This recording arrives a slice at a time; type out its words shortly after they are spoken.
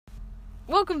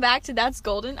Welcome back to That's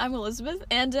Golden. I'm Elizabeth,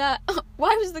 and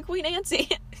why was the Queen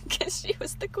antsy? Because she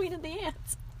was the queen of the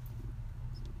ants.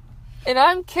 And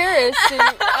I'm Karis,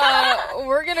 and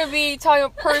we're gonna be talking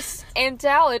about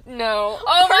personality. No.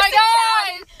 Oh my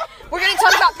god! We're gonna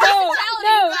talk about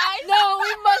No,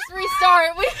 we must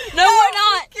restart. No, we're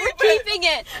not. We're keeping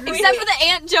it. Except for the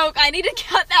ant joke. I need to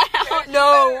cut that out.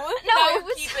 No, it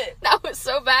was, keep it. That was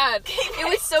so bad. It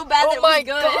was so bad that it was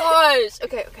good. Oh my gosh.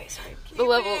 Okay, sorry. The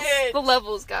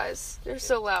levels, guys. They're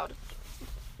so loud.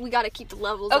 We gotta keep the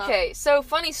levels up. Okay, so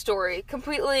funny story.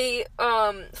 Completely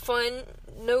fun.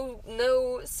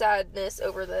 No sadness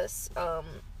over this.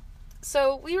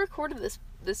 So we recorded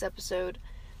this episode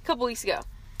a couple weeks ago.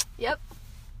 Yep.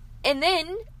 And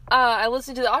then I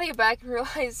listened to the audio back and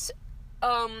realized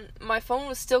my phone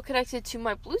was still connected to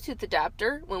my Bluetooth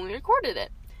adapter when we recorded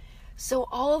it. So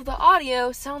all of the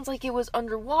audio sounds like it was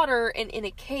underwater and in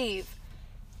a cave.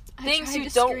 Things you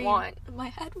don't want. My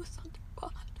head was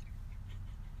underwater.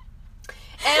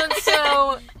 And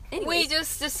so we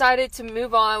just decided to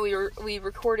move on. We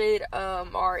recorded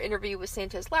our interview with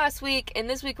Sanchez last week, and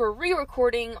this week we're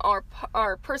re-recording our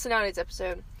personalities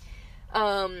episode.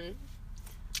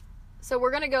 So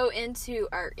we're gonna go into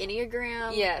our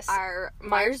Enneagram, yes, our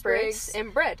Myers-Briggs,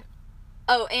 and bread.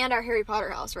 Oh, and our Harry Potter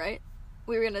house, right?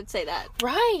 We were gonna say that.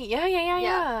 Right?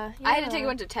 Yeah. I had to take a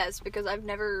bunch of tests because I've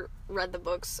never read the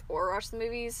books or watched the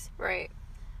movies. Right.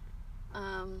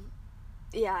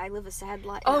 Yeah, I live a sad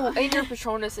life. Oh, and your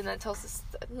Patronus, and that tells us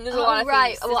there's a lot of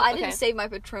right. things. Well, I didn't save my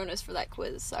Patronus for that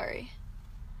quiz. Sorry.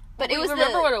 But it was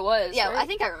remember what it was. Yeah, right? I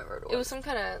think I remember what it was. It was some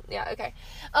kind of okay.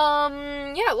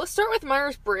 Yeah, let's start with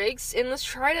Myers-Briggs, and let's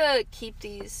try to keep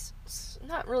these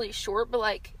not really short, but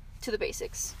like to the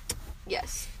basics.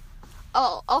 Yes.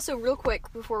 Oh, also real quick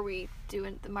before we do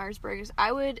the Myers-Briggs,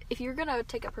 I would, if you're gonna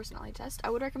take a personality test, I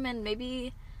would recommend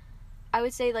I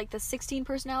would say like the 16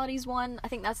 personalities one. I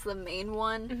think that's the main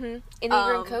one. Mm-hmm.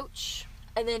 Enneagram coach.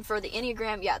 And then for the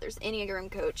Enneagram, yeah, there's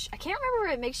Enneagram coach. I can't remember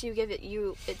what it makes you give it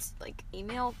it's like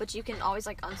email, but you can always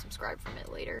like unsubscribe from it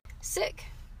later. Sick.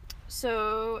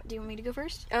 So, do you want me to go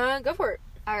first? Go for it.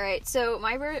 Alright, so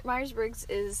Myers-Briggs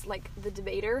is like the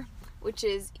debater, which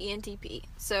is ENTP.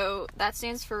 So that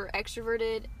stands for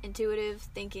extroverted, intuitive,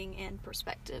 thinking, and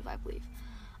perspective, I believe.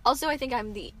 Also, I think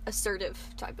I'm the assertive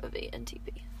type of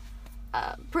ENTP.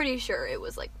 Pretty sure it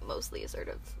was like mostly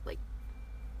assertive, like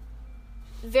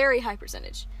very high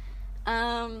percentage.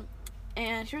 And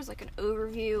here's like an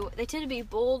overview. They tend to be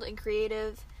bold and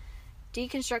creative,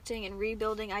 deconstructing and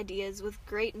rebuilding ideas with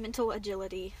great mental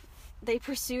agility. They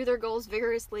pursue their goals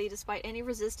vigorously despite any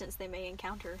resistance they may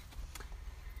encounter.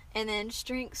 And then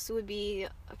strengths would be,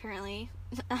 apparently,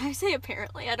 I say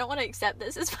apparently, I don't want to accept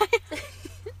this as my...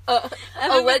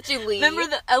 Allegedly.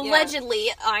 Allegedly,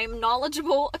 yeah. I'm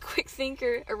knowledgeable, a quick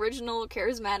thinker, original,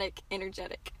 charismatic,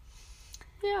 energetic.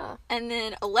 Yeah. And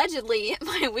then, allegedly,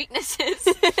 my weaknesses,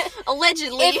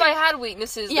 allegedly... If I had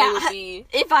weaknesses, they would be...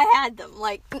 If I had them,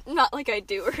 like, not like I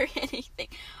do or anything.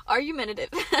 Argumentative,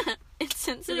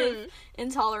 insensitive,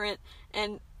 intolerant,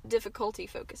 and difficulty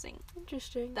focusing.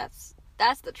 Interesting. That's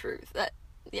the truth.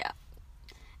 Yeah.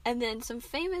 And then some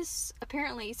famous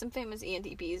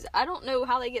ENTPs. I don't know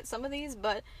how they get some of these,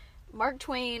 but Mark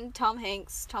Twain, Tom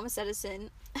Hanks, Thomas Edison,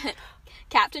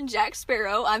 Captain Jack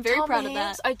Sparrow. I'm very proud of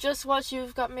that. I just watched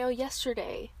You've Got Mail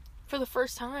yesterday for the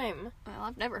first time. Well,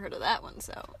 I've never heard of that one,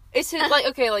 so. It's like,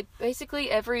 okay, like, basically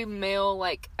every male,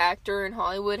 like, actor in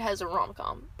Hollywood has a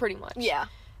rom-com, pretty much. Yeah.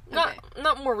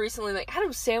 Not more recently, like, Adam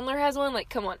Sandler has one,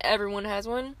 like, come on, everyone has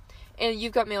one. And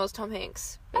You've Got Mail is Tom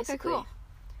Hanks, basically. Okay, cool.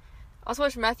 I also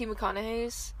watched Matthew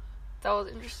McConaughey's. That was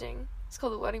interesting. It's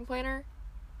called The Wedding Planner.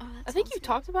 Oh, I think you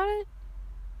talked about it.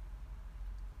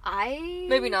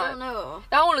 Maybe not. I don't know.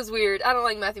 That one is weird. I don't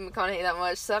like Matthew McConaughey that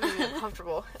much, so I'm even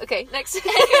uncomfortable. Okay, next.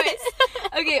 Anyways.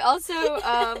 Okay, also,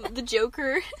 the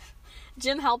Joker,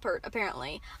 Jim Halpert,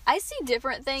 apparently. I see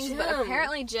different things, but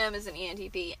apparently Jim is an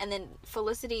ENTP. And then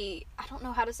Felicity, I don't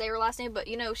know how to say her last name, but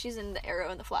you know, she's in the Arrow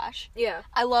and the Flash. Yeah.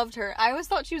 I loved her. I always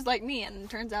thought she was like me, and it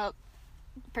turns out,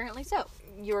 apparently so.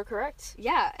 You are correct.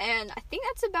 Yeah, and I think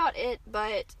that's about it,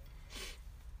 but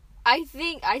I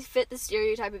think I fit the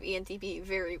stereotype of ENTP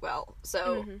very well.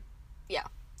 So, yeah.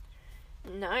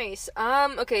 Nice.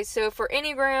 Okay, so for not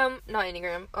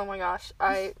Enneagram, oh my gosh,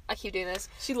 I keep doing this.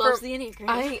 She loves the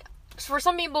Enneagram. For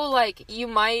some people, like, you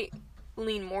might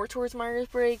lean more towards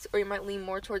Myers-Briggs, or you might lean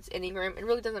more towards Enneagram. It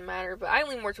really doesn't matter, but I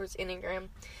lean more towards Enneagram.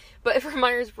 But for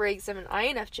Myers-Briggs, I'm an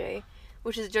INFJ,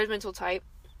 which is a judgmental type.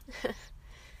 A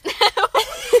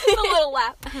little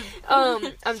laugh.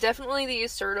 I'm definitely the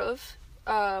assertive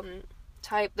type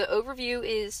type, the overview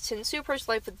tends to approach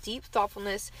life with deep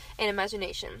thoughtfulness and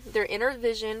imagination. Their inner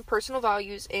vision, personal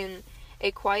values, and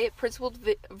a quiet, principled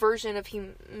version of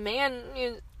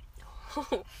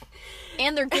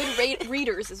And they're good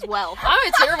readers as well. I'm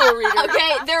a terrible reader.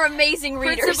 Okay, they're amazing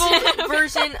readers. Principled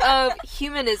version of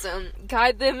humanism.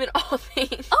 Guide them in all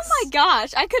things. Oh my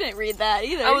gosh, I couldn't read that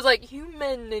either. I was like,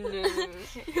 humanism.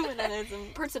 Humanism.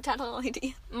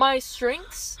 Personality. My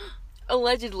strengths,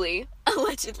 allegedly,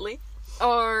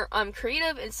 are I'm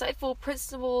creative, insightful,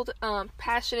 principled,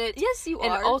 passionate, Yes, you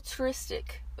and are.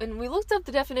 altruistic. And we looked up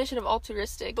the definition of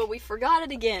altruistic. But we forgot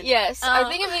it again. Yes, I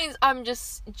think it means I'm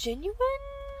just genuine,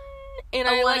 and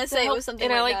I I wanna like say to it help, was something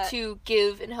and I like like that. to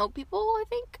give and help people. I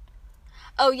think.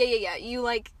 Oh, yeah. You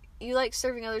like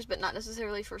serving others, but not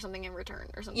necessarily for something in return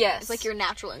or something. Yes. It's like your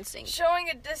natural instinct. Showing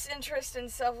a disinterest and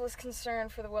selfless concern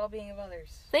for the well-being of others.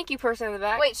 Thank you, person in the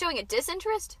back. Wait, showing a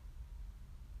disinterest?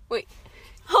 Wait.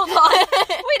 Hold on.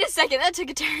 Wait a second, that took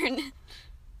a turn.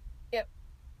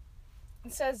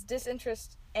 It says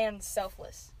disinterest and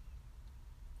selfless.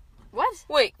 What?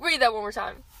 Wait, read that one more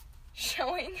time.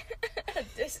 Showing a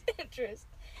disinterested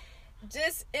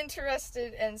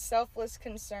and selfless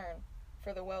concern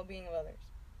for the well-being of others.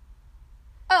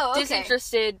 Oh, okay.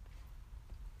 Disinterested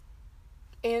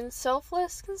and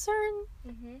selfless concern.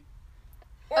 Mm-hmm.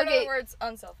 Or in Okay. other words,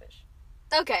 unselfish.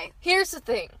 Okay. Here's the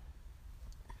thing.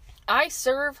 I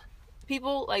serve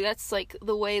people, like, that's, like,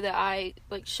 the way that I,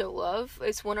 like, show love.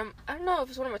 It's I don't know if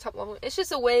it's one of my top level. It's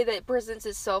just a way that presents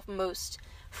itself most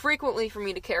frequently for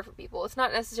me to care for people. It's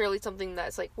not necessarily something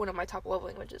that's, like, one of my top love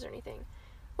languages or anything.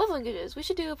 Love languages. We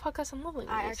should do a podcast on love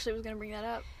languages. I actually was going to bring that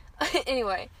up.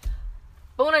 Anyway.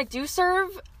 But when I do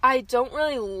serve, I don't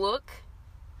really look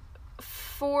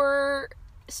for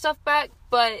stuff back,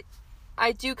 but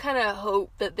I do kind of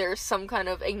hope that there's some kind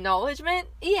of acknowledgement.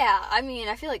 Yeah, I mean,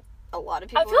 I feel like a lot of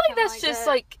people I feel are like kinda that's just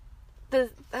that. like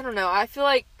I don't know. I feel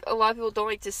like a lot of people don't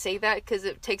like to say that because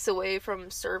it takes away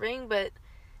from serving, but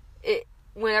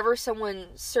whenever someone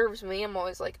serves me, I'm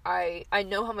always like, I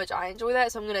know how much I enjoy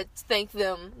that, so I'm gonna thank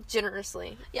them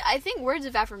generously. Yeah, I think words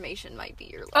of affirmation might be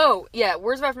your love. Oh, yeah,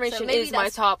 words of affirmation maybe is my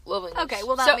that's- top love language. Okay,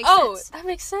 well, that so, makes sense. that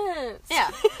makes sense.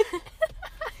 Yeah.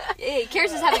 Hey, Karis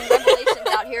is having revelations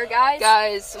out here, guys.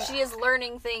 Guys, She is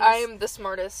learning things. I am the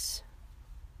smartest.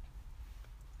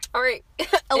 Alright.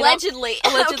 Allegedly.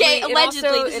 Okay,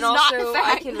 allegedly. This is not a fact.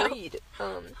 I can no. read.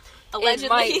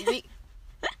 Allegedly.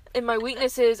 And my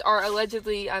weaknesses are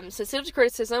allegedly I'm sensitive to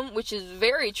criticism, which is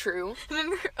very true.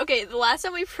 Remember, okay, the last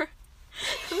time we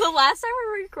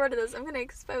recorded this, I'm gonna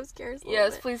expose Karis a little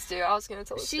Yes, bit. please do. I was gonna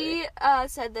tell this She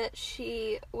said that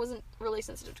she wasn't really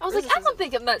sensitive to I was like, I criticism. don't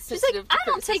think I'm that She's sensitive like, to I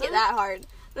don't criticism. take it that hard.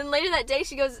 Then later that day,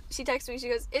 she texts me, she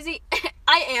goes, Izzy,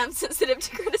 I am sensitive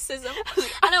to criticism.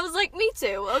 And I was like, me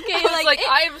too, okay? I was like,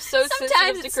 I am so sensitive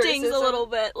sometimes to it criticism. stings a little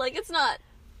bit. Like, it's not,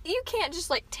 you can't just,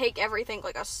 like, take everything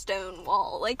like a stone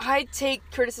wall. Like, I take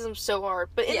criticism so hard,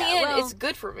 but in Yeah, the end, well, it's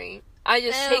good for me. I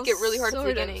just well, take it really hard at the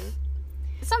sort of. beginning.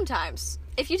 sometimes.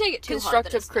 If you take it too hard,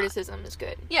 then Constructive it's not. criticism is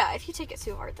good. Yeah, if you take it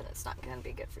too hard, then it's not going to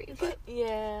be good for you. But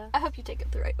Yeah. I hope you take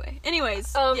it the right way.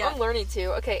 Anyways, yeah. I'm learning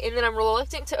to. Okay, and then I'm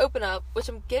reluctant to open up, which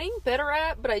I'm getting better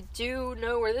at, but I do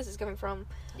know where this is coming from.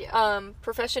 Yeah.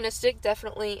 Perfectionistic,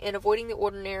 definitely, and avoiding the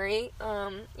ordinary.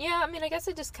 Yeah, I mean, I guess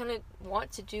I just kind of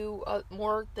want to do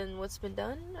more than what's been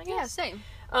done, I Yeah, guess. same.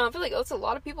 I feel like a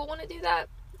lot of people want to do that.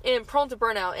 And prone to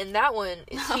burnout, and that one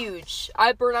is huge.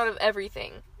 I burn out of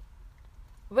everything.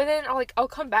 But then I'll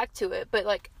come back to it, but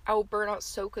like I will burn out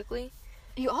so quickly.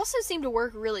 You also seem to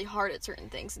work really hard at certain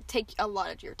things and take a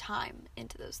lot of your time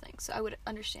into those things. So I would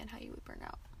understand how you would burn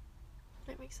out.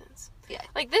 That makes sense. Yeah.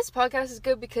 Like this podcast is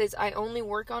good because I only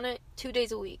work on it 2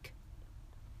 days a week.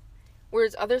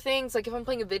 Whereas other things, like if I'm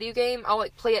playing a video game, I'll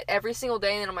like play it every single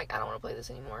day and then I'm like, I don't want to play this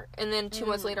anymore. And then 2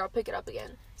 months later I'll pick it up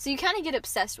again. So you kind of get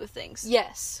obsessed with things.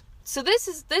 Yes. So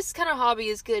this kind of hobby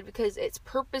is good because it's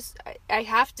purpose. I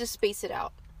have to space it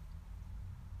out.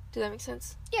 Does that make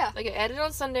sense? Yeah. Like I edit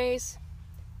on Sundays,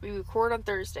 we record on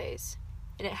Thursdays,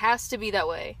 and it has to be that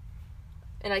way.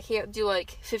 And I can't do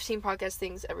like 15 podcast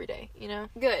things every day, you know?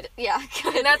 Good. Yeah.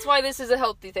 Good. And that's why this is a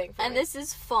healthy thing for And me. this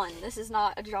is fun. This is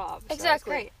not a job. So Exactly.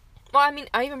 It's great. Well, I mean,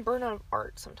 I even burn out of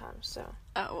art sometimes, so.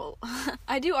 Oh, well,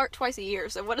 I do art twice a year,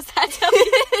 so what does that tell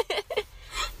you?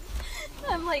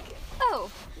 I'm like,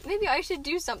 oh, maybe I should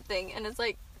do something. And it's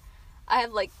like, I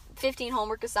have like 15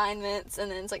 homework assignments, and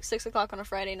then it's like 6 o'clock on a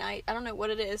Friday night. I don't know what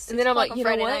it is. And then I'm 6 o'clock like, on you know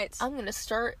Friday what? nights. I'm gonna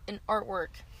start an artwork.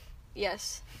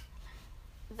 Yes.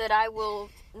 That I will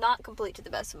not complete to the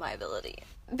best of my ability.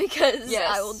 Because Yes.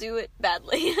 I will do it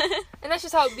badly. And that's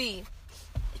just how it be.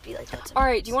 It'd be like that.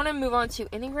 Alright, do you want to move on to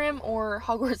Enneagram or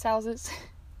Hogwarts houses?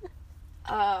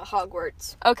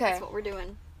 Hogwarts. Okay, That's what we're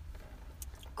doing.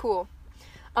 cool.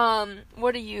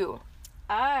 What are you?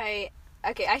 I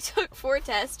took 4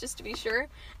 tests just to be sure.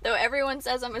 Though everyone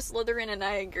says I'm a Slytherin and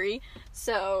I agree.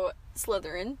 So,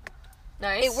 Slytherin.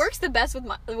 Nice. It works the best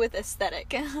with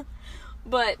aesthetic.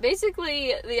 But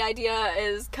basically the idea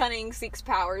is cunning seeks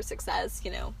power, success,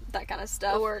 that kind of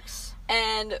stuff. It works.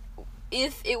 And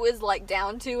if it was like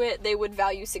down to it, they would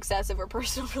value success over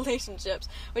personal relationships,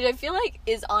 which I feel like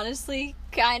is honestly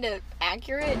kind of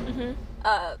accurate. Mm-hmm.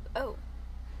 Oh.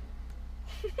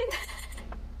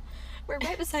 We're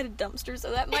right beside a dumpster,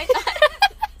 so that might not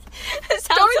that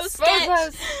sounds Don't so expose sketch.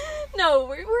 us. No,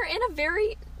 we're in a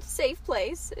very safe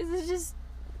place.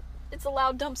 It's a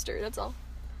loud dumpster, that's all.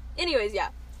 Anyways, yeah.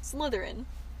 Slytherin.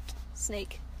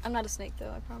 Snake. I'm not a snake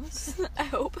though, I promise. I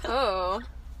hope. Oh.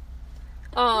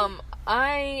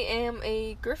 I am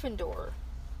a Gryffindor.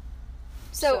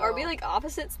 So, are we like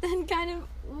opposites then, kind of?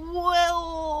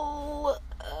 Well,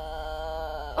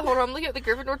 hold on, I'm looking at the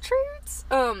Gryffindor traits.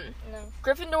 No.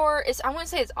 Gryffindor is, I wouldn't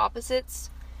say it's opposites.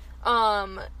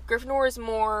 Gryffindor is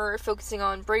more focusing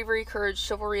on bravery, courage,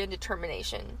 chivalry, and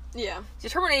determination. Yeah.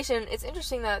 Determination, it's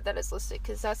interesting that is listed,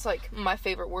 because that's like my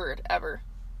favorite word ever.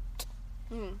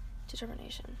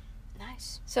 Determination.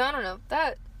 Nice. So, I don't know,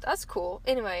 that's cool.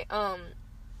 Anyway,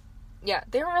 yeah,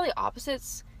 they aren't really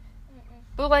opposites.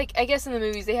 But, like, I guess in the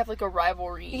movies they have, like, a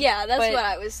rivalry. Yeah, that's But what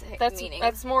I was meaning.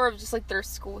 That's more of just, like, their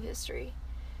school history.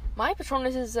 My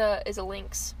Patronus is a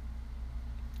lynx.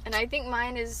 And I think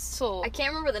mine is... So, I can't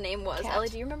remember what the name was. Cat. Ellie,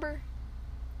 do you remember?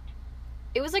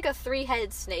 It was like a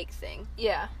 3-headed snake thing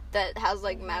yeah. that has,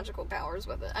 like, magical powers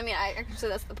with it. I mean, actually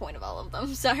that's the point of all of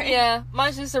them. Sorry. Yeah,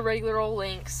 mine's just a regular old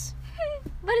lynx.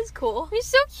 But it's cool. He's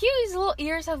so cute. His little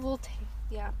ears have little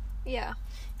Yeah. Yeah.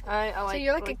 I like So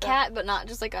you're like a that. cat, but not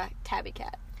just like a tabby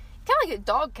cat. Kind of like a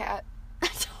dog cat. A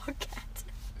dog cat.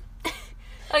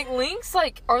 Like, lynx,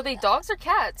 like, are they dogs or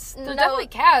cats? They're No, definitely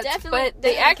cats, but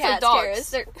they act like cats, dogs. Karis.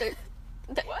 They're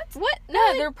What? What?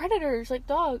 No, they're predators, like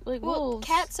dogs, like Well, wolves.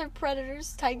 cats are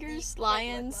predators, tigers, Like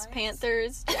lions, lions?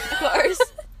 panthers, jaguars.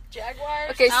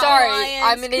 Jaguars? Okay, mountain sorry, lions,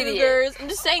 I'm an idiot. cougars. I'm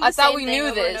just saying. I the thought same we thing knew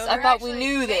over and this. over. I thought we Actually,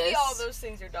 knew maybe this. all those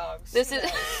things are dogs. This Who is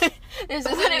knows? this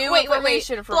is new Wait,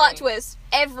 information for Plot me. twist.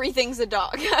 Everything's a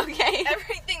dog. Okay.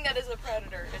 Everything that is a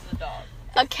predator is a dog.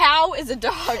 A cow is a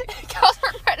dog. Cows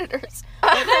are predators.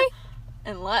 Okay.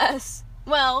 Unless,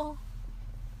 well,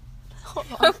 hold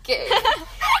on. Okay.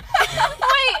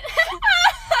 Wait.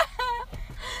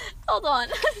 Hold on.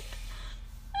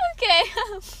 Okay.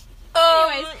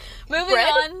 Anyways, moving bread?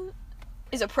 on.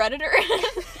 Is a predator?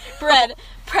 Bread.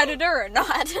 Predator or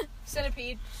not?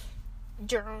 Centipede.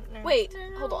 Wait,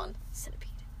 hold on. Centipede.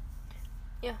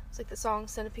 Yeah, it's like the song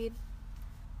Centipede.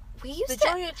 We used The to.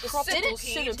 giant tropical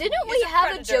centipede. Didn't we is a have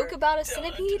a predator. joke about a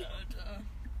centipede?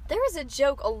 There was a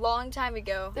joke a long time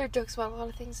ago. There are jokes about a lot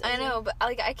of things. I know, but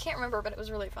I can't remember, but it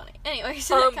was really funny. Anyways,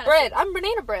 Bread. I'm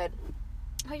banana bread.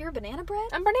 Oh, you're a banana bread?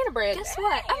 I'm banana bread. Guess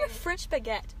what? I'm a French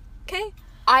baguette. Okay?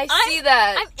 I see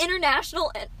that. I'm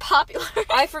international and popular.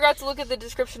 I forgot to look at the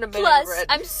description of banana Plus, bread.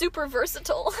 I'm super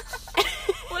versatile.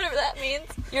 Whatever that means.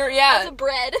 You're As a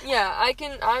bread. Yeah,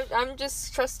 I'm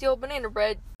just trusty old banana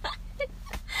bread.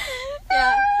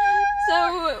 Yeah.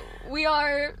 So we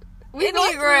like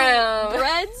Enneagram.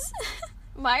 breads,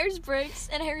 Myers-Briggs,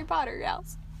 and Harry Potter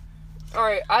house.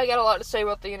 Alright, I got a lot to say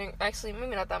about the Enneagram. Actually,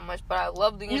 maybe not that much, but I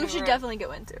love the Enneagram. You should definitely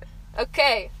go into it.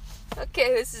 Okay,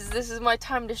 this is my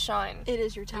time to shine. It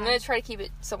is your time. I'm gonna try to keep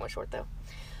it somewhat short though.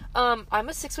 I'm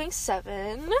a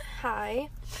 6'7". Hi.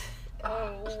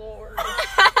 Oh, Lord.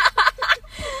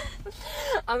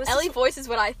 I'm a Ellie voices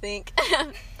what I think.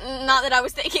 Not that I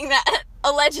was thinking that.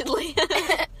 Allegedly.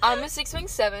 I'm a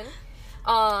 6'7".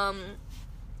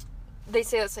 They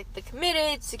say that's like the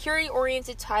committed,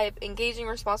 security-oriented type, engaging,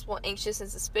 responsible, anxious, and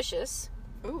suspicious.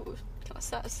 Ooh, kind of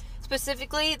sus.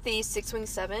 Specifically, the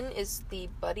 6'7" is the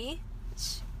buddy.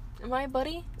 Am I a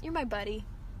buddy? You're my buddy.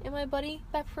 Am I a buddy?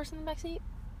 Back person in the backseat?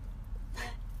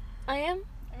 I am?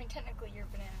 I mean, technically you're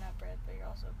banana nut bread, but you're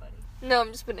also a buddy. No,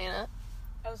 I'm just banana.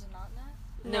 Oh, is it not nut?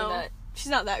 No nut. She's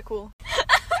not that cool.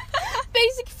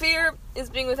 Basic fear is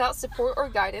being without support or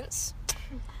guidance.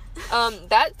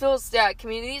 That feels,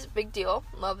 community is a big deal.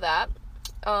 Love that.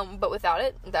 But without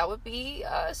it, that would be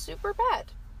super bad.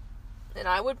 And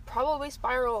I would probably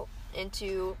spiral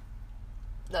into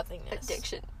nothingness.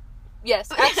 Addiction.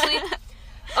 Yes, actually,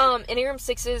 Enneagram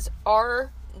 6s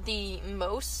are the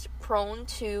most prone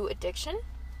to addiction,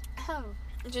 Oh.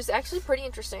 which is actually pretty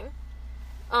interesting.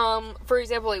 For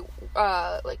example,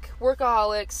 like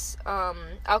workaholics,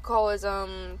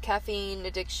 alcoholism, caffeine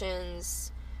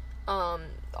addictions,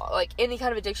 like any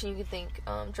kind of addiction you can think,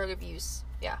 drug abuse,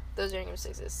 Yeah, those are Enneagram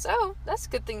 6s. So, that's a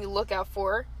good thing to look out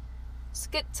for.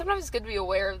 Sometimes it's good to be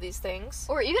aware of these things.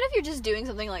 Or even if you're just doing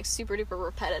something, like, super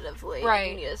duper repetitively,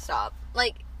 Right. and you need to stop.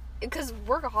 Like, because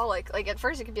workaholic, like, at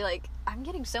first it could be like, I'm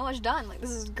getting so much done, like,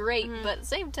 this is great, Mhm. but at the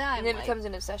same time, And then like, it becomes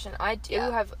an obsession. I do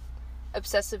Yeah. have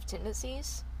obsessive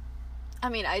tendencies. I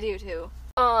mean, I do too.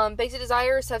 Basic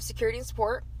desires have security and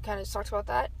support. Kind of just talked about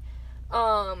that.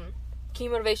 Key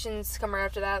motivations come right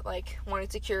after that, like wanting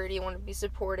security, wanting to be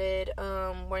supported,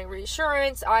 wanting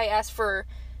reassurance. I ask for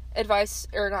advice,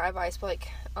 or not advice, but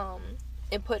like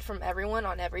input from everyone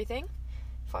on everything.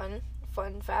 Fun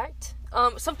fact.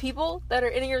 Some people that are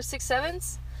in your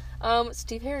 6-7s,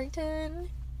 Steve Harrington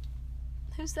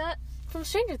Who's that? from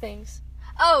Stranger Things.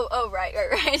 Oh, right.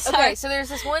 Sorry. Okay, so there's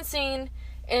this one scene,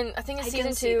 and I think it's I season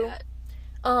didn't see 2.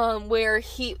 that. Where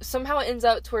he somehow it ends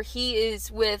up to where he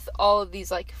is with all of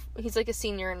these, like, he's like a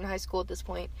senior in high school at this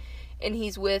point, and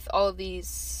he's with all of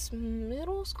these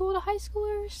middle school to high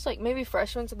schoolers, like maybe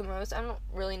freshmen at the most. I don't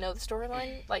really know the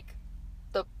storyline, like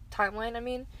the timeline, I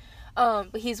mean.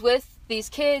 But he's with these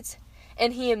kids,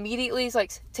 and he immediately is,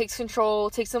 like, takes control,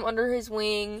 takes them under his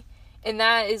wing, and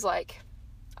that is like,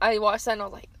 I watched that and I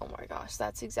was like, oh my gosh,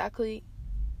 that's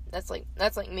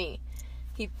like me.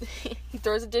 He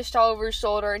throws a dish towel over his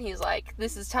shoulder and he's like,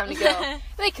 this is time to go. And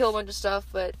they kill a bunch of stuff,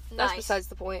 but that's Nice. besides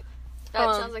the point.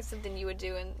 That sounds like something you would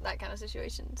do in that kind of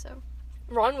situation, so.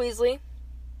 Ron Weasley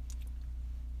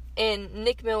and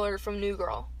Nick Miller from New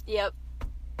Girl. Yep.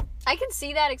 I can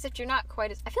see that, except you're not quite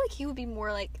as... I feel like he would be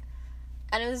more like...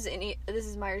 I know this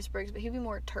is Myers-Briggs, but he'd be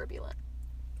more turbulent.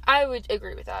 I would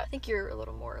agree with that. I think you're a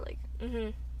little more like...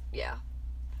 Mm-hmm. Yeah.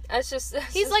 That's just...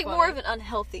 He's just like funny. more of an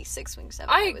unhealthy 6'7".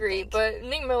 I would agree, think. but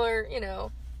Nick Miller, you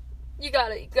know, you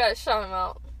gotta shout him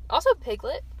out. Also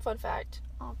Piglet, fun fact.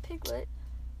 Oh, Piglet.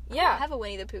 I Yeah. have a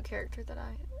Winnie the Pooh character that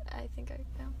I think I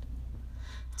found.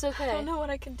 It's okay. I don't know what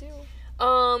I can do.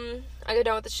 I go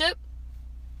down with the ship,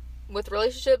 with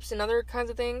relationships and other kinds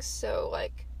of things. So,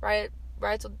 like, ride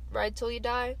till you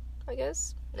die, I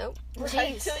guess. Nope.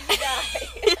 Right till you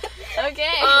die. Okay.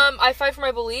 I fight for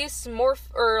my beliefs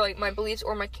my beliefs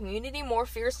or my community more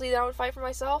fiercely than I would fight for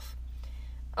myself.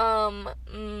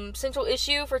 Central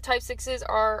issue for type 6s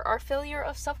are our failure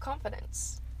of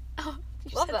self-confidence. Oh,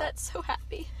 you love said that. that so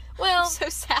happy. Well, I'm so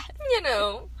sad. you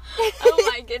know.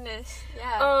 Oh my goodness.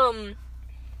 Yeah.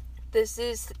 This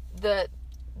is the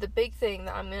big thing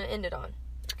that I'm gonna end it on.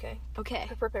 Okay. Okay.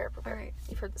 Prepare. All right.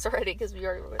 You've heard this already because we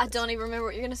already recorded I don't even remember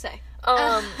what you're gonna say.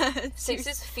 Six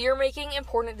is fear-making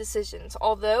important decisions,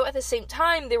 although at the same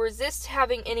time they resist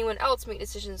having anyone else make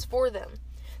decisions for them.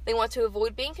 They want to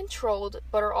avoid being controlled,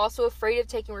 but are also afraid of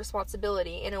taking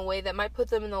responsibility in a way that might put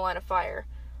them in the line of fire.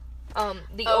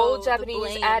 The old the Japanese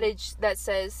blame. adage that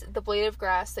says, the blade of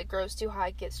grass that grows too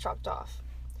high gets chopped off.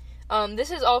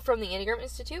 This is all from the Enneagram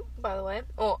Institute, by the way.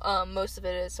 Well, most of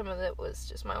it is. Some of it was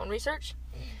just my own research.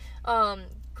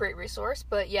 Great resource,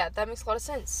 but yeah, that makes a lot of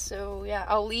sense. So yeah,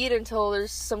 I'll lead until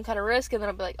there's some kind of risk, and then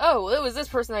I'll be like, oh, it was this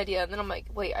person's idea, and then I'm like,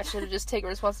 wait, I should have just taken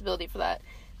responsibility for that,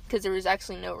 because there was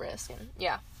actually no risk, and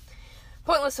yeah.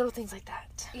 Pointless little things like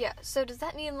that. Yeah, so does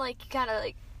that mean, like, you kind of,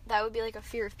 like, that would be, like, a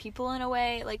fear of people in a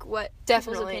way? Like, what people's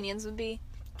Definitely. opinions would be?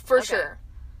 For Okay. sure.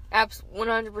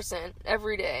 100%.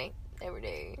 Every day.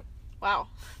 Wow.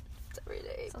 It's every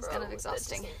day, Sounds bro. kind of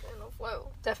exhausting. That's just kind of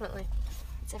flow. Definitely.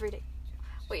 It's every day.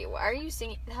 Wait, why are you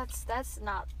singing? That's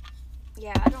not...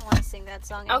 Yeah, I don't want to sing that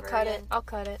song I'll ever cut again. it. I'll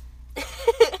cut it.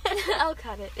 I'll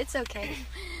cut it. It's okay.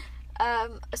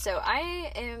 So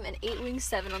I am an 8-wing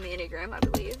 7 on the Enneagram, I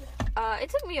believe. It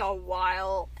took me a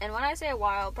while, and when I say a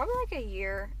while, probably like a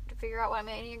year to figure out what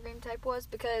my Enneagram type was,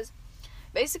 because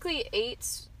basically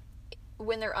 8s,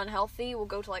 when they're unhealthy, will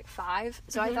go to like 5.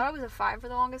 So I thought I was a 5 for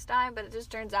the longest time, but it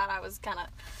just turns out I was kind of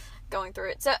going through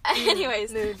it. So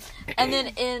anyways, and then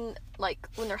in like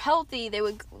when they're healthy, they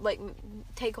would like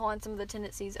take on some of the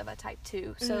tendencies of a type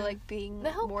 2. So like being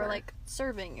The helper. more like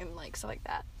serving and like stuff like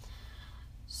that.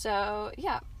 So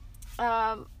yeah,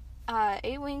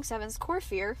 8-wing 7's core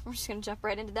fear, we're just gonna jump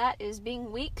right into that, is being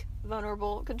weak,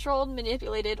 vulnerable, controlled,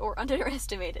 manipulated, or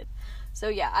underestimated. So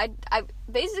yeah, I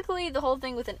basically the whole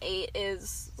thing with an 8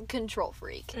 is control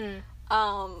freak.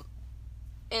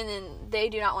 And then they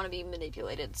do not want to be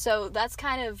manipulated. So that's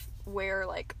kind of where,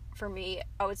 like, for me,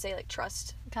 I would say, like,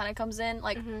 trust kind of comes in.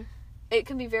 Like, it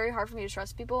can be very hard for me to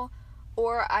trust people,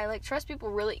 or I, like, trust people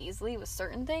really easily with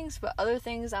certain things, but other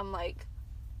things I'm like,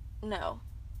 no.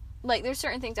 Like, there's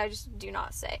certain things I just do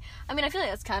not say. I mean, I feel like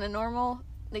that's kind of normal.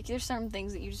 Like, there's some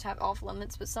things that you just have off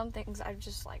limits, but some things I'm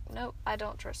just like, nope, I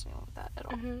don't trust anyone with that at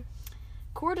all.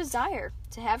 Core desire,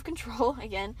 to have control,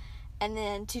 again, and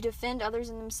then to defend others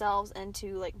and themselves, and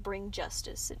to, like, bring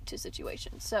justice to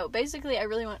situations. So, basically, I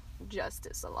really want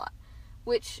justice a lot,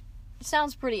 which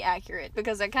sounds pretty accurate,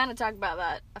 because I kind of talk about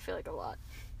that, I feel like, a lot.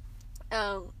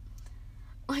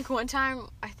 Like, one time,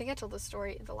 I think I told this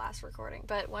story in the last recording,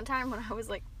 but one time when I was,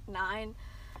 like, 9,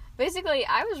 basically,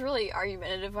 I was really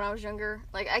argumentative when I was younger.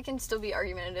 Like, I can still be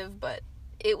argumentative, but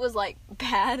it was, like,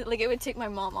 bad. Like, it would tick my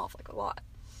mom off, like, a lot.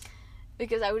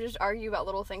 Because I would just argue about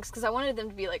little things, because I wanted them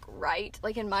to be, like, right.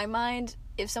 Like, in my mind,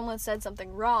 if someone said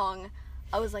something wrong,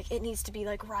 I was like, it needs to be,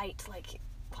 like, right. Like,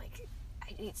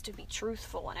 it needs to be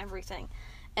truthful and everything.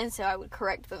 And so I would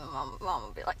correct them, and mom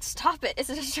would be like, stop it, it's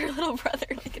just your little brother,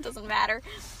 like, it doesn't matter.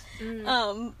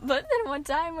 But then one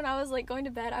time when I was, like, going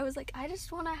to bed, I was like, I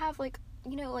just want to have, like,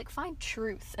 you know, like, find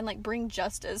truth and, like, bring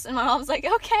justice. And my mom's like,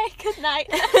 okay, good night.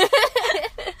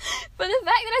 But the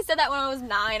fact that I said that when I was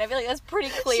 9, I feel like that's pretty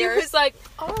clear. She was like,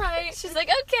 alright. She's like,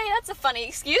 okay, that's a funny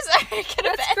excuse.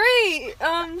 That's great.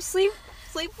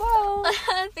 Sleep well.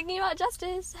 Thinking about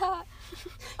justice.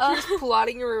 You're just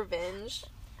plotting your revenge.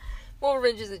 Well,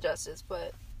 revenge isn't justice,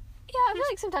 but yeah, I feel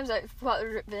like sometimes I plot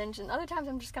revenge, and other times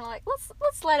I'm just kind of like,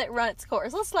 let's let it run its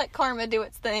course. Let's let karma do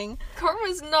its thing.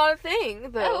 Karma's not a thing,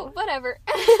 though. Oh, whatever.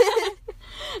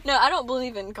 No, I don't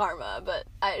believe in karma, but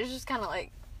it's just kind of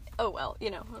like, oh well, you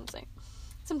know what I'm saying.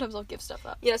 Sometimes I'll give stuff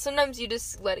up. Yeah, sometimes you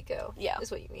just let it go. Yeah. Is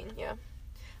what you mean, yeah.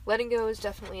 Letting go is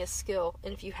definitely a skill,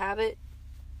 and if you have it,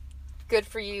 good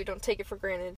for you. Don't take it for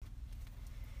granted.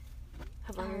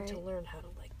 I've learned to learn how to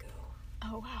let go.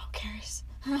 Oh, wow, Karis.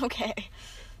 Okay.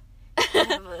 I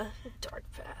have a dark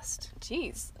past.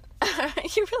 Jeez.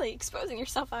 You're really exposing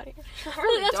yourself out here. I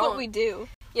Really, that's don't. what we do.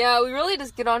 Yeah, we really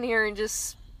just get on here and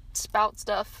just spout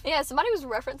stuff. Yeah, somebody was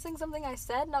referencing something I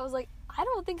said, and I was like, I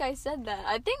don't think I said that.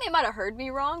 I think they might have heard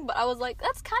me wrong, but I was like,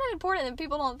 that's kind of important, and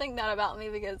people don't think that about me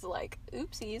because, like,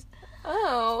 oopsies.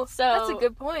 Oh, So that's a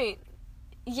good point.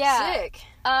 Yeah. Sick.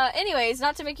 Anyways,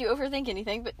 not to make you overthink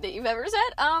anything but that you've ever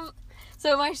said.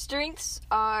 So my strengths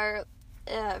are,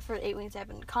 for the 8 wings, I've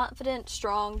been confident,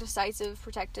 strong, decisive,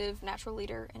 protective, natural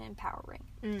leader, and empowering.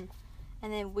 Mm.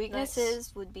 And then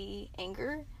weaknesses would be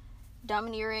anger,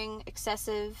 domineering,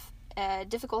 excessive,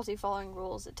 difficulty following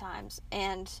rules at times,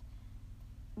 and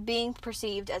being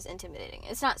perceived as intimidating.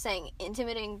 It's not saying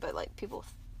intimidating, but, like, people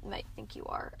might think you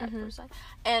are at first sight.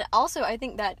 And also, I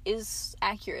think that is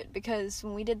accurate, because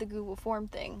when we did the Google form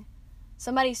thing,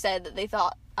 somebody said that they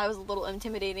thought I was a little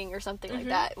intimidating or something like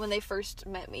that when they first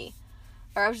met me.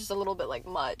 Or I was just a little bit, like,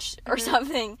 much or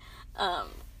something.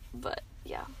 But,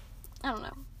 yeah. I don't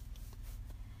know.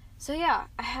 So, yeah.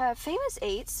 I have famous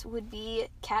 8s would be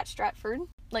Kat Stratford,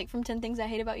 like, from 10 Things I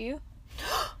Hate About You.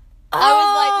 I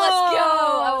was like, let's go.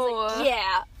 I was like,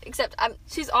 yeah. Except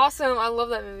she's awesome. I love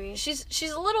that movie. she's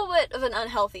a little bit of an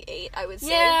unhealthy 8, I would say.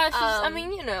 Yeah, she's, I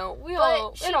mean, you know, she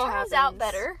it all turns happens. out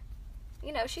better.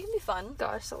 You know, she can be fun.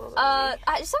 Gosh, I love that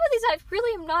movie. Some of these I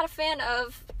really am not a fan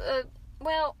of.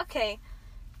 Well, okay.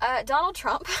 Donald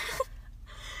Trump.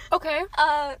 Okay.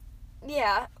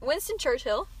 Yeah. Winston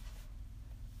Churchill.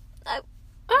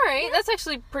 Alright, that's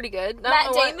actually pretty good.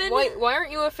 Matt Damon. Why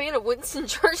aren't you a fan of Winston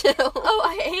Churchill? Oh,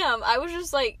 I am. I was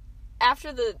just like, after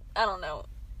I don't know.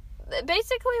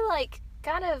 Basically, like,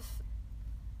 kind of,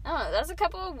 I don't know, that's a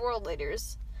couple of world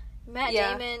leaders. Matt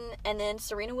Damon, and then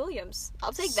Serena Williams.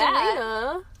 I'll take that.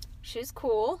 Serena. She's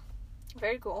cool.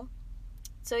 Very cool.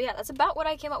 So, yeah, that's about what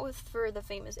I came up with for the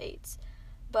famous 8s.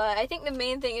 But I think the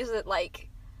main thing is that, like,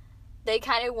 they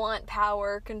kind of want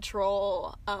power,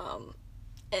 control,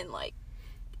 and, like,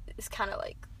 it's kind of,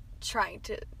 like, trying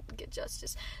to get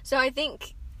justice. So I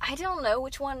think, I don't know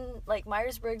which one, like,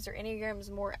 Myers-Briggs or Enneagram is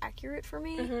more accurate for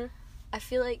me. Mm-hmm. I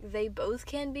feel like they both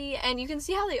can be, and you can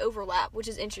see how they overlap, which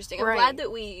is interesting. I'm Right. glad that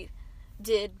we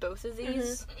did both of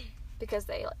these, because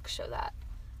they, like, show that.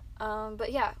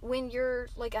 But yeah, when you're,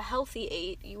 like, a healthy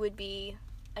 8, you would be,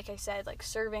 like I said, like,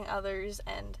 serving others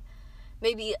and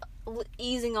maybe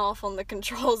easing off on the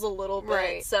controls a little bit.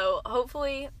 Right. So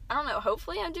hopefully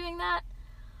I'm doing that.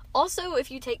 Also, if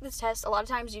you take this test, a lot of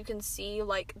times you can see,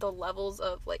 like, the levels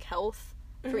of, like, health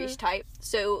for each type.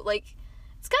 So, like,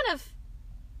 it's kind of,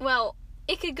 well,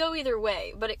 it could go either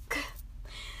way, but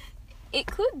it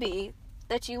could be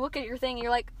that you look at your thing and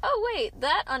you're like, oh, wait,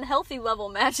 that unhealthy level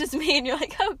matches me, and you're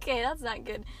like, okay, that's not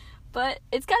good. But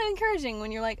it's kind of encouraging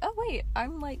when you're like, oh, wait,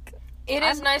 I'm, like, It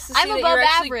is nice to see I'm that above you're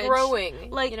actually average.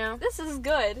 growing. Like, you know? this is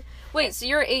good. Wait, so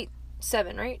you're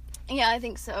 8'7", right? Yeah, I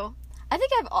think so. I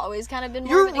think I've always kind of been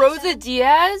more You're of an Rosa 8'7".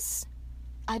 Diaz?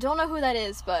 I don't know who that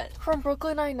is, but From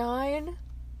Brooklyn Nine-Nine?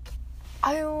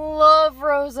 I love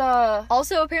Rosa.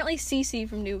 also apparently Cece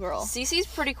from New Girl. Cece's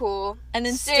pretty cool. And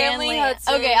then Stanley Stanley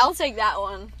Hudson. Okay, I'll take that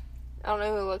one. I don't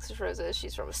know who Alexis Rose is.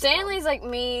 She's from a sitcom. Stanley's like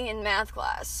me in math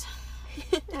class.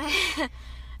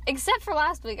 Except for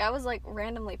last week, I was like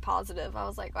randomly positive. I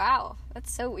was like, wow,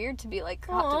 that's so weird to be like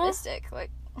optimistic. Like,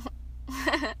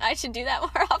 I should do that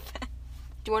more often.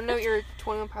 Do you want to know what your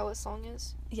 21 Pilots song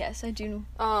is? Yes, I do.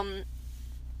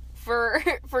 For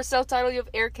self-titled, you have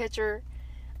Air Catcher.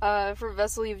 For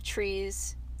Vessel, you have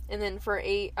Trees. And then for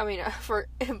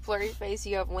Blurry Face,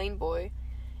 you have Lane Boy.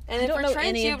 And then for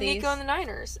Trends, you have Nico and the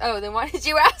Niners. Oh, then why did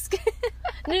you ask?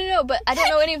 No, but I don't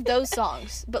know any of those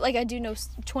songs. But, like, I do know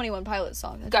 21 Pilots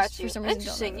songs. Got you. For some reason,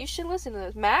 Interesting. You should listen to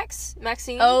those.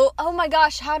 Maxine. Oh my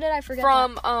gosh, how did I forget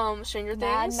from, that? Stranger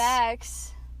Mad Things.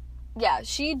 Max. Yeah,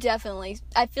 she definitely...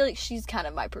 I feel like she's kind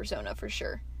of my persona, for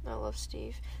sure. I love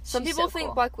Steve. Some She's people so think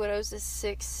cool. Black Widow's is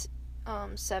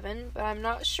 6'7", but I'm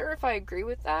not sure if I agree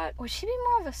with that. Would she be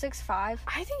more of a 6'5"?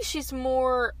 I think she's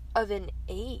more of an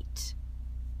 8.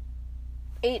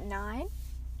 8'9"? I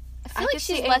feel like could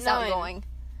see she's less 8'9". outgoing.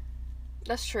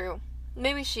 That's true.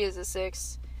 Maybe she is a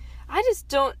 6. I just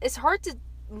don't... It's hard to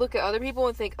look at other people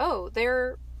and think, oh,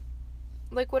 they're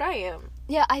like what I am.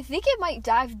 Yeah, I think it might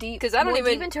dive deep. 'Cause I don't more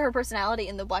even- deep into her personality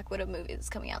in the Black Widow movie that's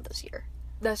coming out this year.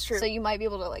 That's true. So you might be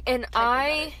able to like. And type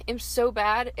I am so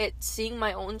bad at seeing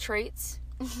my own traits.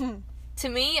 it To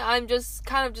me, I'm just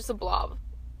kind of just a blob.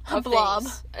 A of blob.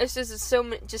 things. It's just so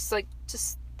many, just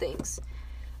things.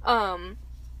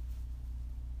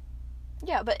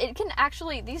 Yeah, but it can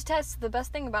actually, these tests, the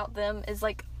best thing about them is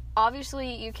like,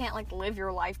 obviously you can't like live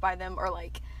your life by them or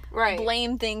like Right.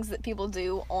 blame things that people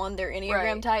do on their Enneagram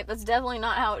Right. type. That's definitely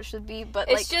not how it should be, but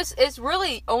It's just, it's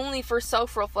really only for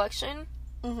self-reflection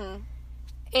mm-hmm.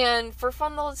 and for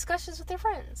fun little discussions with their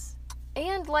friends.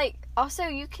 And like, also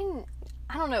you can,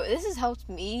 I don't know, this has helped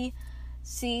me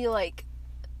see like,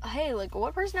 hey, like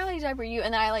what personality type are you?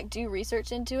 And then I like do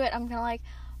research into it. I'm kind of like,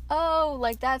 oh,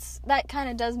 like that kind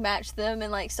of does match them and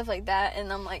like stuff like that.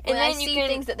 And I'm like, when And I then you see can-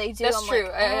 things that they do, That's I'm true.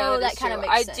 like, I know oh, that is kind of true.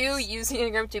 makes I sense. do use the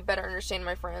Enneagram to better understand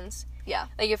my friends. Yeah.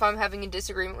 Like if I'm having a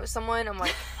disagreement with someone, I'm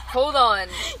like, hold on.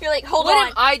 You're like, hold What on.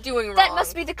 am I doing wrong? That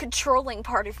must be the controlling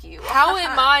part of you. How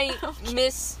am I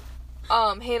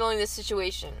handling this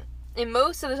situation? And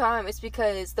most of the time, it's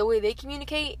because the way they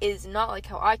communicate is not like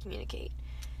how I communicate.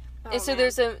 And so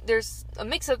there's a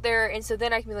mix up there, and so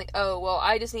then I can be like, oh, well,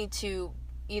 I just need to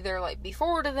either like be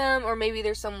forward to them, or maybe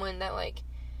there's someone that like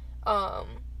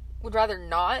would rather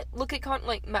not look at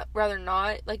rather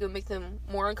not, like it would make them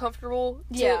more uncomfortable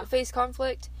to face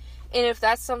conflict. And if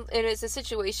that's and it's a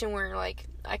situation where like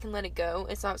I can let it go,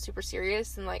 it's not super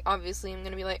serious, and like obviously I'm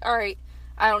gonna be like, all right,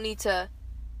 I don't need to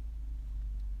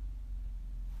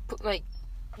like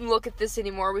look at this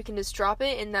anymore. We can just drop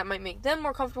it, and that might make them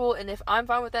more comfortable. And if I'm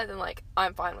fine with that, then like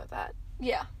I'm fine with that.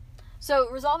 Yeah. So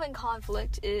resolving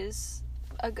conflict is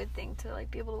a good thing to like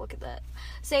be able to look at that.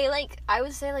 Say like I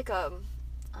would say like I'm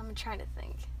trying to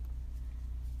think.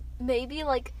 Maybe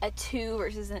like a 2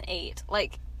 versus an 8.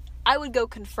 Like I would go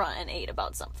confront an 8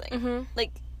 about something. Mm-hmm.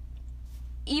 Like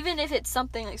even if it's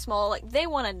something like small, like they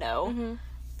want to know. Mm-hmm.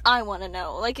 I want to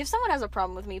know. Like if someone has a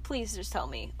problem with me, please just tell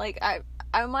me. Like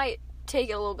I might take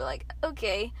it a little bit like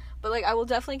okay, but like I will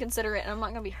definitely consider it and I'm not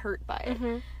going to be hurt by it.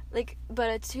 Mm-hmm. Like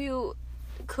but a 2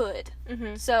 could.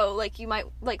 Mm-hmm. So, like, you might,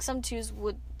 like, some 2s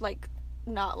would, like,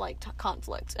 not like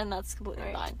conflict, and that's completely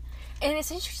Right. fine. And it's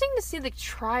interesting to see the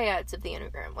triads of the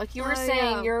Enneagram. Like you were Oh,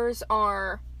 saying, yeah. yours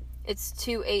are, it's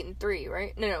 2, 8, and 3,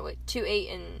 right? No, wait, 2, 8,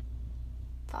 and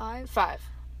 5? 5.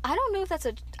 I don't know if that's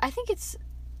I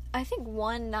think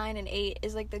 1, 9, and 8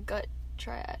 is, like, the gut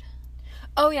triad.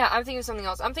 Oh yeah, I'm thinking of something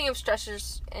else. I'm thinking of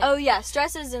stressors. And, Oh, yeah,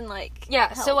 stresses and, like, yeah.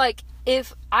 health. So like,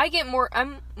 if I get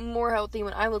I'm more healthy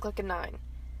when I look like a 9.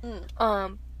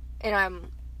 Mm. And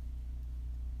I'm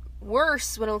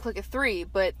worse when I look like a 3,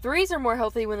 but 3s are more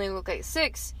healthy when they look like a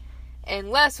 6, and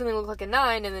less when they look like a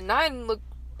 9, and the 9 look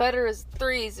better as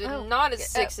 3s and Oh, not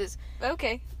as yeah, 6s.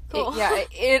 Okay, cool.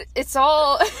 It's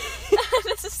all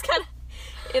This is kind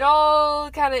of... it all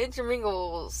kind of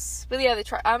intermingles. But yeah,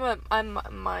 I'm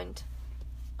a mind.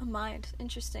 A mind.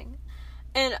 Interesting.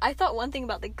 And I thought one thing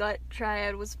about the gut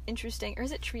triad was interesting. Or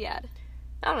is it triad?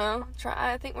 I don't know.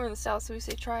 I think we're in the South, so we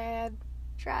say triad.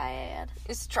 Triad.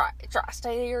 It's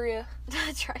tri-state area.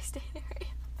 Tri-state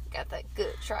area. Got that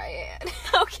good triad.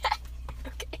 Okay.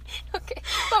 Okay.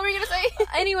 What were you gonna say?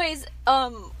 Anyways,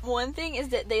 one thing is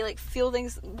that they like feel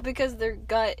things because their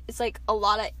gut, it's like a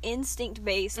lot of instinct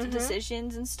based Mhm.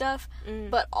 decisions and stuff, Mm.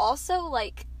 but also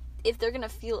like if they're gonna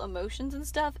feel emotions and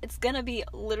stuff, it's gonna be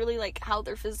literally like how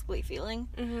they're physically feeling.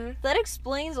 Mm-hmm. That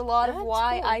explains a lot of That's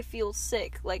why cool. I feel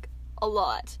sick, like a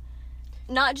lot.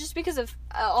 Not just because of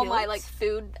all my Guilt? like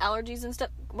food allergies and stuff.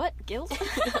 What, guilt?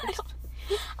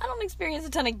 I don't experience a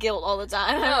ton of guilt all the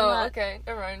time. I'm Oh, not- okay.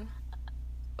 Never mind.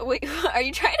 Wait, are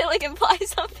you trying to, like, imply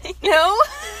something? No?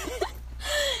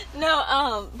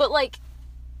 No, but, like,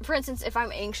 for instance, if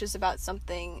I'm anxious about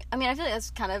something, I mean, I feel like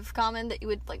that's kind of common that you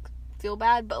would, like, feel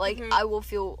bad, but, like, I will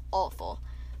feel awful.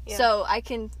 Yeah. So I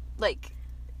can, like,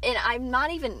 and I'm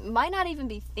might not even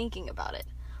be thinking about it.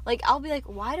 Like, I'll be like,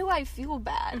 why do I feel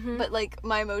bad? But, like,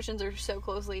 my emotions are so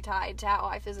closely tied to how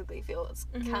I physically feel. It's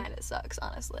kind of sucks,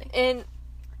 honestly. And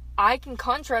I can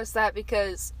contrast that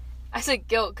because I said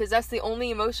guilt because that's the only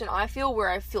emotion I feel where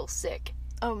I feel sick.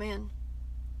 Oh, man.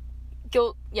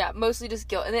 Guilt, yeah, mostly just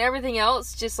guilt. And then everything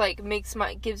else just, like,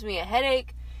 gives me a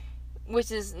headache,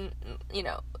 which is, you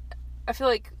know, I feel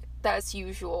like that's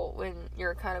usual when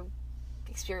you're kind of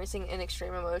experiencing an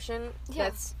extreme emotion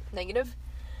that's negative.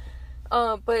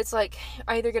 But it's like,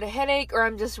 I either get a headache or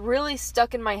I'm just really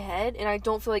stuck in my head and I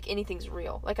don't feel like anything's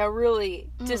real. Like, I really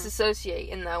disassociate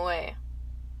in that way.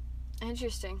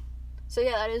 Interesting. So,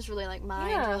 yeah, that is really, like,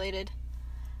 mind-related.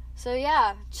 So,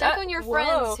 yeah, check on your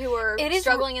friends who are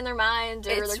struggling in their mind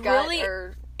or their gut really,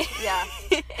 or, yeah,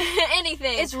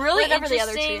 anything. It's really whatever the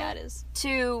other interesting triad is.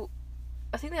 to,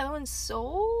 I think the other one's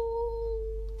soul?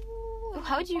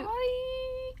 How would you...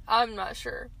 I'm not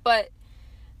sure. But,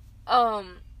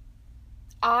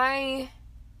 I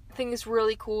think it's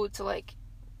really cool to, like,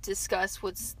 discuss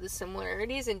what's the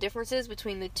similarities and differences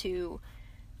between the two,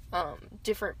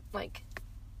 different, like,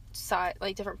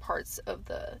 different parts of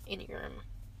the Enneagram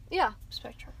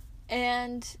spectrum.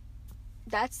 And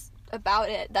that's about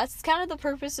it. That's kind of the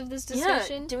purpose of this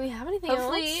discussion. Yeah. Do we have anything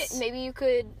Hopefully, else? maybe you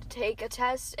could take a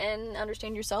test and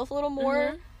understand yourself a little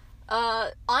more.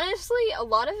 Honestly, a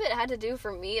lot of it had to do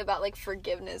for me about, like,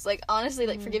 forgiveness. Like, honestly,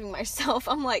 like, forgiving myself.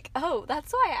 I'm like, oh,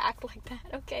 that's why I act like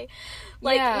that. Okay.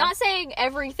 Like, not saying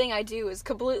everything I do is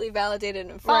completely validated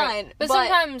and fine. Right. But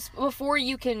sometimes, before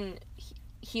you can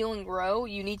heal and grow,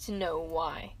 you need to know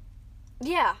why.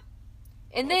 Yeah.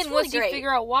 And then really once you great.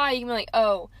 figure out why, you can be like,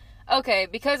 oh, okay,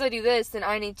 because I do this, then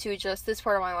I need to adjust this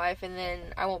part of my life, and then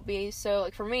I won't be so,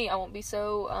 like, for me, I won't be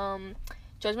so,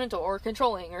 judgmental or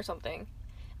controlling or something.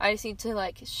 I just need to,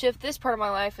 like, shift this part of my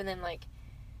life, and then, like,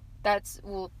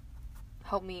 will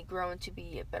help me grow into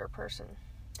be a better person.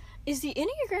 Is the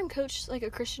Enneagram Coach, like,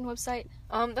 a Christian website?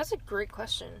 That's a great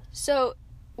question. So,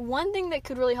 one thing that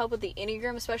could really help with the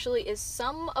Enneagram especially is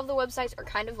some of the websites are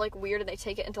kind of, like, weird and they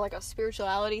take it into, like, a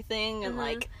spirituality thing and,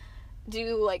 like,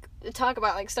 do, like, talk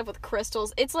about, like, stuff with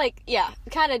crystals. It's, like, yeah,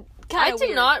 kind of I weird.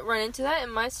 did not run into that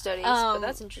in my studies, but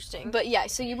that's interesting. But, yeah,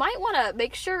 so you might want to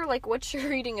make sure, like, what you're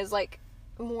reading is, like,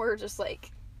 more just,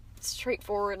 like,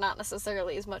 straightforward, not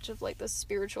necessarily as much of, like, the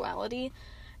spirituality.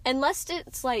 Unless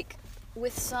it's, like,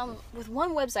 with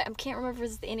one website, I can't remember if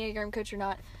it's the Enneagram Coach or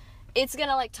not, it's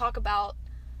gonna, like, talk about,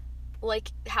 like,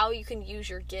 how you can use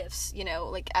your gifts, you know,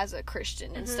 like, as a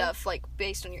Christian and stuff, like,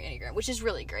 based on your Enneagram, which is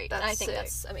really great. That's and I think sick.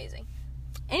 that's amazing.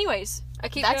 Anyways, I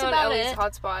keep that's going on about Ellie's it.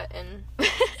 hotspot, and...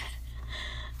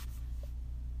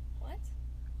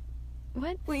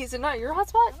 What? Wait, is it not your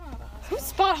hotspot?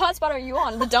 Whose hotspot are you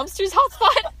on? The dumpster's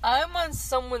hotspot? I'm on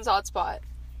someone's hotspot.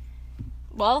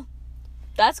 Well,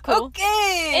 that's cool.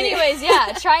 Okay! Anyways,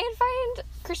 yeah, try and find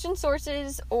Christian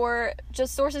sources or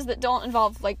just sources that don't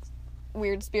involve, like,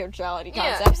 weird spirituality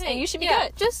concepts, and you should be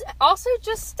good. Just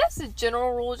that's a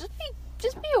general rule.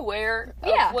 Just be aware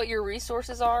of what your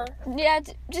resources are. Yeah,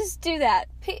 just do that.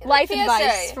 P- Life PSA.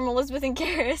 advice from Elizabeth and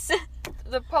Karis.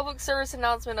 The public service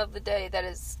announcement of the day that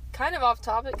is kind of off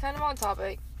topic, kind of on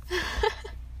topic.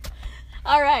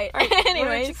 All right. Anyways,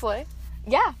 Anyways, Chick-fil-A.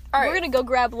 yeah, All right. we're gonna go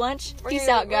grab lunch. We're Peace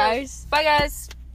gonna out, go- guys. Bye, guys.